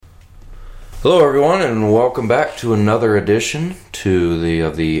Hello, everyone, and welcome back to another edition to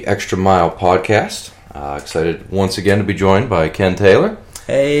the Extra Mile podcast. Excited once again to be joined by Ken Taylor.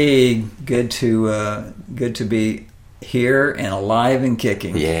 Hey, good to be here and alive and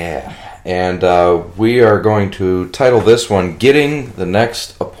kicking. Yeah, and we are going to title this one "Getting the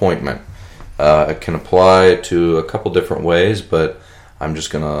Next Appointment." It can apply to a couple different ways, but I'm just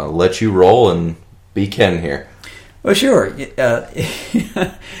going to let you roll and be Ken here. Well, sure.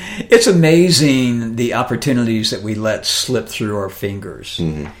 It's amazing the opportunities that we let slip through our fingers.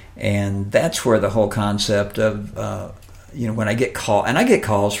 Mm-hmm. And that's where the whole concept of, when I get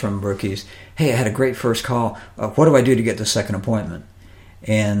calls from rookies, hey, I had a great first call. What do I do to get the second appointment?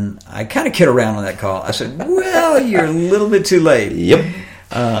 And I kind of kid around on that call. I said, well, you're a little bit too late. Yep.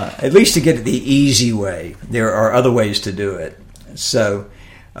 At least to get it the easy way. There are other ways to do it. So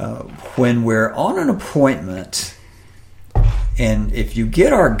when we're on an appointment, and if you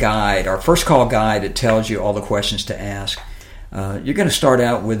get our guide, our first call guide, it tells you all the questions to ask. You're going to start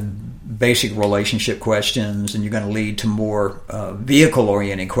out with basic relationship questions, and you're going to lead to more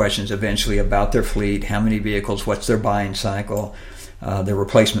vehicle-oriented questions eventually about their fleet, how many vehicles, what's their buying cycle, their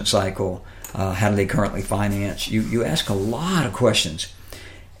replacement cycle, how do they currently finance. You ask a lot of questions.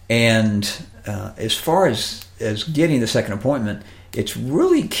 And as far as getting the second appointment, it's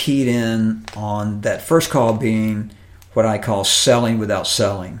really keyed in on that first call being what I call selling without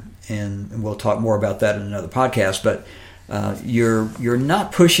selling, and we'll talk more about that in another podcast. But you're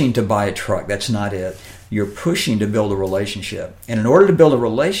not pushing to buy a truck. That's not it. You're pushing to build a relationship, and in order to build a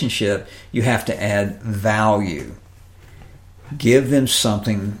relationship, you have to add value. Give them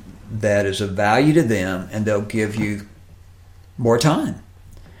something that is of value to them, and they'll give you more time.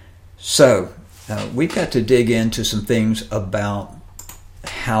 So we've got to dig into some things about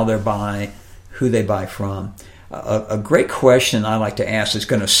how they buy, who they buy from. A great question I like to ask is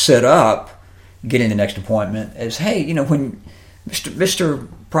going to set up getting the next appointment is, hey, when Mr.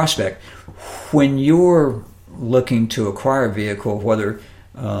 Prospect, when you're looking to acquire a vehicle, whether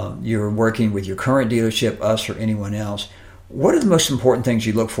you're working with your current dealership, us, or anyone else, what are the most important things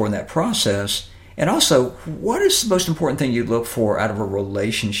you look for in that process? And also, what is the most important thing you look for out of a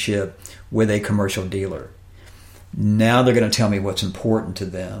relationship with a commercial dealer? Now they're going to tell me what's important to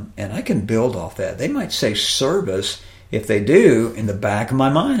them, and I can build off that. They might say service. If they do, in the back of my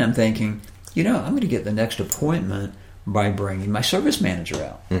mind, I'm thinking, I'm going to get the next appointment by bringing my service manager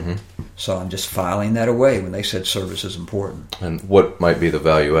out. Mm-hmm. So I'm just filing that away when they said service is important. And what might be the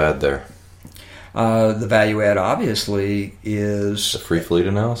value add there? The value add, obviously, is... The free fleet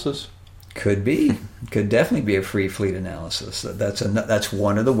analysis? Could definitely be a free fleet analysis. That's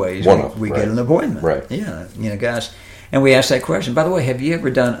one of the ways we get an appointment. Right. Yeah, guys. And we ask that question. By the way, have you ever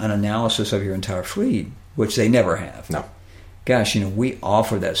done an analysis of your entire fleet? Which they never have. No. Gosh, we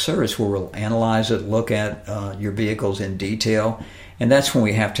offer that service where we'll analyze it, look at your vehicles in detail, and that's when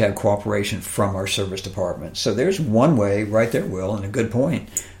we have to have cooperation from our service department. So there's one way right there, Will, and a good point,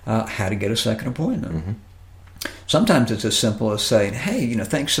 how to get a second appointment. Mm-hmm. Sometimes it's as simple as saying, hey,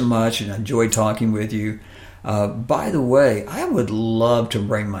 thanks so much, and I enjoyed talking with you. By the way, I would love to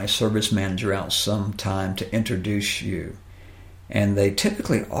bring my service manager out sometime to introduce you. And they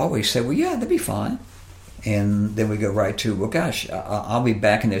typically always say, well, yeah, that'd be fine. And then we go right to, well, gosh, I'll be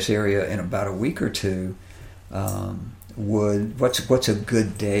back in this area in about a week or two. What's a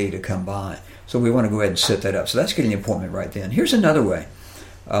good day to come by? So we want to go ahead and set that up. So that's getting the appointment right then. Here's another way.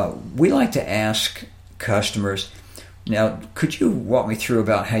 We like to ask customers, now, could you walk me through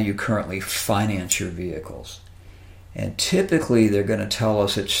about how you currently finance your vehicles? And typically they're going to tell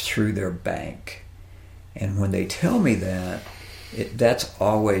us it's through their bank. And when they tell me that, that's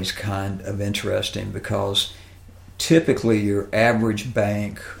always kind of interesting, because typically your average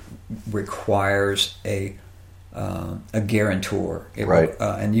bank requires a guarantor. Right.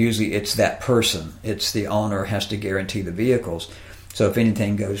 And usually it's that person. It's the owner has to guarantee the vehicles. So if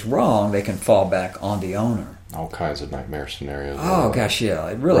anything goes wrong, they can fall back on the owner. All kinds of nightmare scenarios. Oh, gosh, yeah,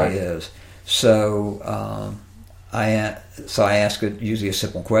 it really is. So I ask usually a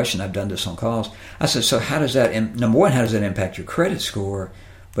simple question. I've done this on calls. I said, so how does that, number one, how does that impact your credit score?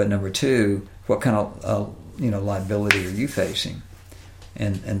 But number two, what kind of liability are you facing?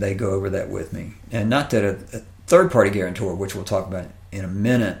 And they go over that with me. And not that a third-party guarantor, which we'll talk about in a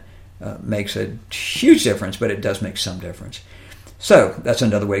minute, makes a huge difference, but it does make some difference. So that's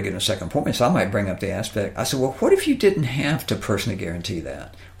another way of getting a second appointment. So I might bring up the aspect. I said, well, what if you didn't have to personally guarantee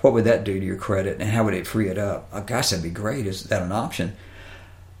that? What would that do to your credit, and how would it free it up? Oh, gosh, that'd be great. Is that an option?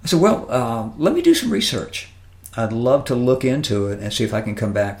 I said, well, let me do some research. I'd love to look into it and see if I can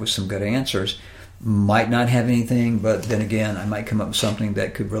come back with some good answers. might not have anything, but then again, I might come up with something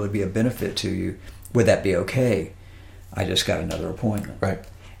that could really be a benefit to you. Would that be okay? I just got another appointment. Right.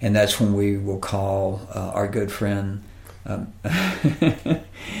 And that's when we will call our good friend, and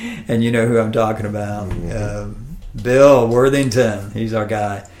you know who I'm talking about, Bill Worthington. He's our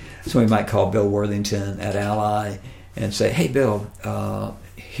guy. So we might call Bill Worthington at Ally and say, hey, Bill,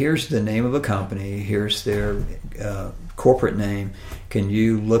 here's the name of a company. Here's their corporate name. Can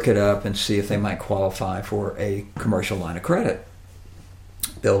you look it up and see if they might qualify for a commercial line of credit?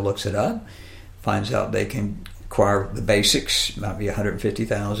 Bill looks it up, finds out they can acquire the basics, might be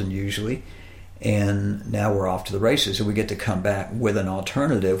 $150,000 usually, and now we're off to the races. And we get to come back with an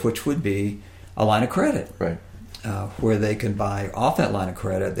alternative, which would be a line of credit, right? Where they can buy off that line of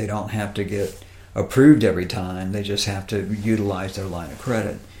credit. They don't have to get approved every time. They just have to utilize their line of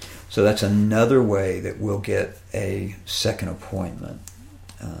credit. So that's another way that we'll get a second appointment.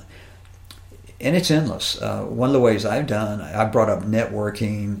 And it's endless. One of the ways I've done, I brought up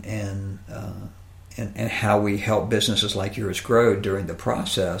networking and how we help businesses like yours grow during the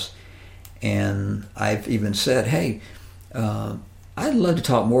process. And I've even said, hey, I'd love to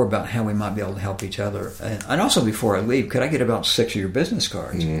talk more about how we might be able to help each other. And also, before I leave, could I get about 6 of your business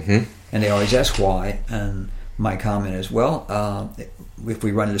cards? Mm-hmm. And they always ask why. And my comment is, well, if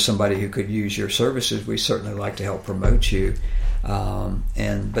we run into somebody who could use your services, we certainly like to help promote you. But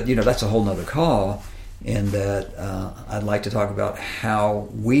that's a whole nother call, in that I'd like to talk about how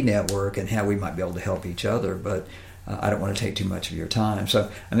we network and how we might be able to help each other. But I don't want to take too much of your time.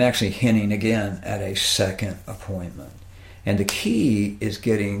 So I'm actually hinting again at a second appointment. And the key is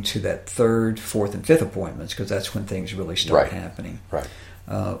getting to that third, fourth, and fifth appointments, because that's when things really start happening. Right.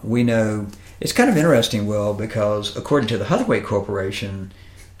 We know it's kind of interesting, Will, because according to the Hathaway Corporation,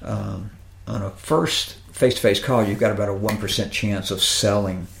 on a first face-to-face call, you've got about a 1% chance of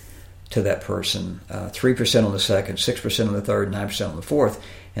selling to that person, 3% on the second, 6% on the third, 9% on the fourth,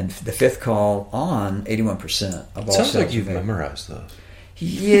 and the fifth call on 81% of all sales. Sounds like you've memorized those.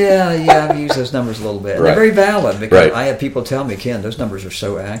 Yeah, I've used those numbers a little bit. And they're very valid, because I have people tell me, Ken, those numbers are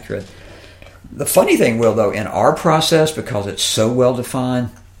so accurate. The funny thing, Will, though, in our process, because it's so well defined,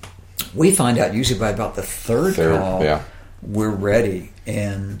 we find out usually by about the third call, we're ready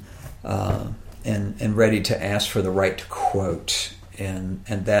and ready to ask for the right to quote, and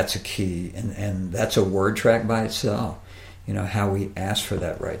that's a key, and that's a word track by itself. How we ask for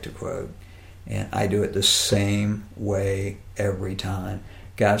that right to quote. And I do it the same way every time.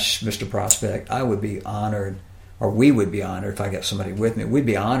 Gosh, Mr. Prospect, I would be honored, or we would be honored if I got somebody with me. We'd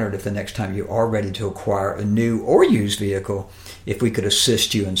be honored if the next time you are ready to acquire a new or used vehicle, if we could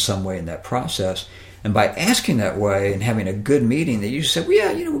assist you in some way in that process. And by asking that way and having a good meeting, that you say, well,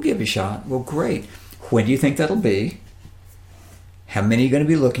 yeah, we'll give you a shot. Well, great. When do you think that'll be? How many are you going to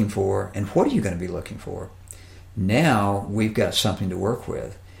be looking for? And what are you going to be looking for? Now we've got something to work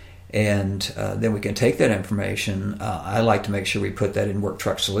with. And then we can take that information. I like to make sure we put that in Work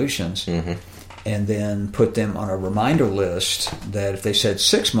Truck Solutions, and then put them on a reminder list that if they said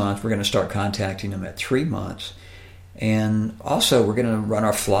 6 months, we're going to start contacting them at 3 months. And also, we're going to run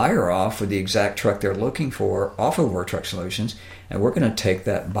our flyer off with the exact truck they're looking for off of Work Truck Solutions, and we're going to take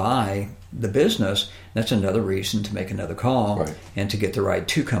that by the business. That's another reason to make another call and to get the right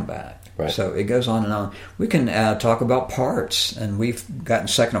to come back. Right. So it goes on and on. We can talk about parts, and we've gotten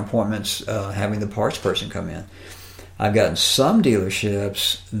second appointments having the parts person come in. I've gotten some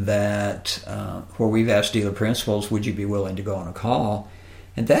dealerships that where we've asked dealer principals, would you be willing to go on a call?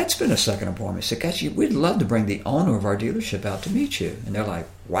 And that's been a second appointment. I said, gosh, we'd love to bring the owner of our dealership out to meet you. And they're like,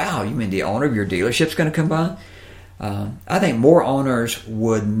 wow, you mean the owner of your dealership's going to come by? I think more owners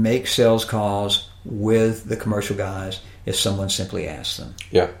would make sales calls with the commercial guys if someone simply asked them.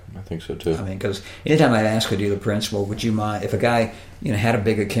 Yeah, I think so too. I mean, because anytime I ask a dealer principal, would you mind, if a guy had a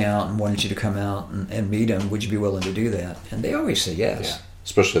big account and wanted you to come out and meet him, would you be willing to do that? And they always say yes. Yeah.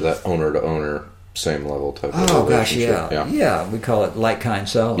 Especially that owner-to-owner, same level type of relationship. Oh, gosh, yeah. We call it like-kind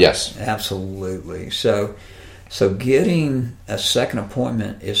selling. Yes. Absolutely. So getting a second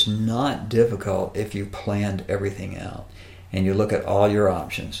appointment is not difficult if you planned everything out and you look at all your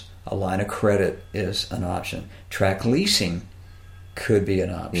options. A line of credit is an option. Track leasing could be an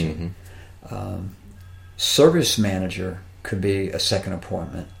option. Service manager could be a second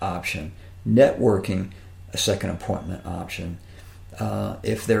appointment option. Networking, a second appointment option.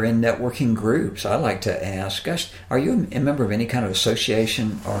 If they're in networking groups, I like to ask, gosh, are you a member of any kind of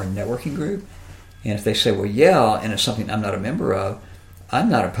association or networking group? And if they say, well, yeah, and it's something I'm not a member of, I'm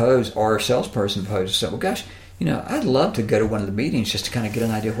not opposed, or a salesperson opposed to say, well, gosh, I'd love to go to one of the meetings just to kind of get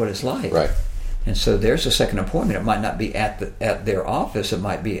an idea of what it's like. Right. And so there's a second appointment. It might not be at their office. It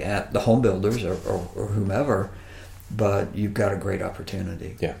might be at the home builders or whomever, but you've got a great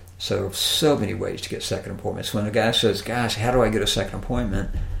opportunity. Yeah. So many ways to get second appointments. When a guy says, "Gosh, how do I get a second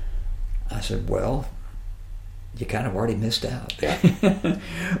appointment?" I said, "Well, you kind of already missed out." Yeah.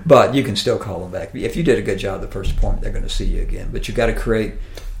 But you can still call them back. If you did a good job the first appointment, they're going to see you again. But you've got to create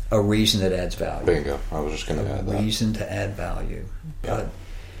a reason that adds value. Bingo. I was just going to add that. A reason to add value. Yeah. But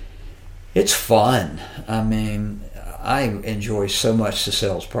it's fun. I mean, I enjoy so much the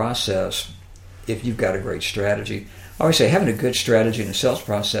sales process if you've got a great strategy. I always say having a good strategy in the sales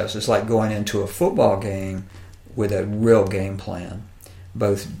process is like going into a football game with a real game plan,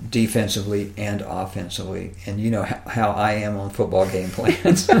 both defensively and offensively. And you know how I am on football game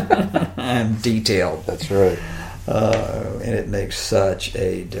plans. I'm detailed. That's right. And it makes such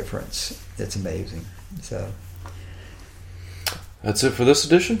a difference. It's amazing. So that's it for this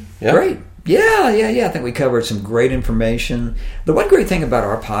edition? Yeah. Great. Yeah. I think we covered some great information. The one great thing about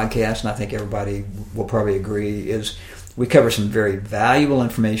our podcast, and I think everybody will probably agree, is we cover some very valuable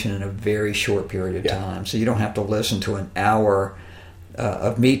information in a very short period of time. So you don't have to listen to an hour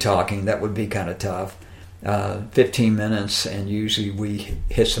of me talking. That would be kind of tough. 15 minutes, and usually we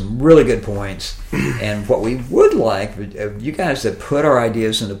hit some really good points. And what we would like, you guys that put our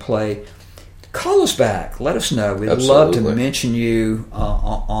ideas into play, call us back. Let us know. We'd love to mention you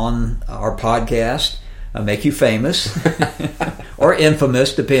on our podcast, make you famous or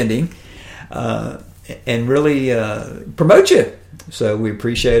infamous, depending, and really promote you. So we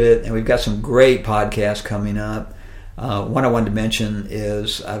appreciate it. And we've got some great podcasts coming up. One I wanted to mention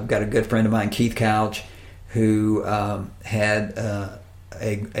is I've got a good friend of mine, Keith Couch, who had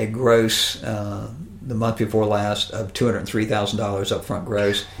a gross the month before last of $203,000 upfront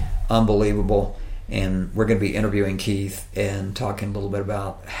gross. Unbelievable. And we're going to be interviewing Keith and talking a little bit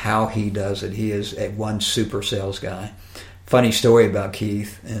about how he does it. He is one super sales guy. Funny story about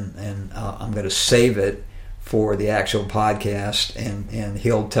Keith, and I'm going to save it for the actual podcast, and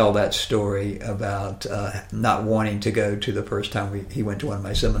he'll tell that story about not wanting to go to the first time he went to one of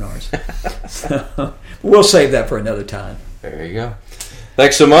my seminars. So we'll save that for another time. There you go.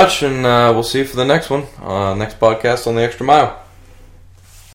 Thanks so much, and we'll see you for the next one, next podcast on the Extra Mile.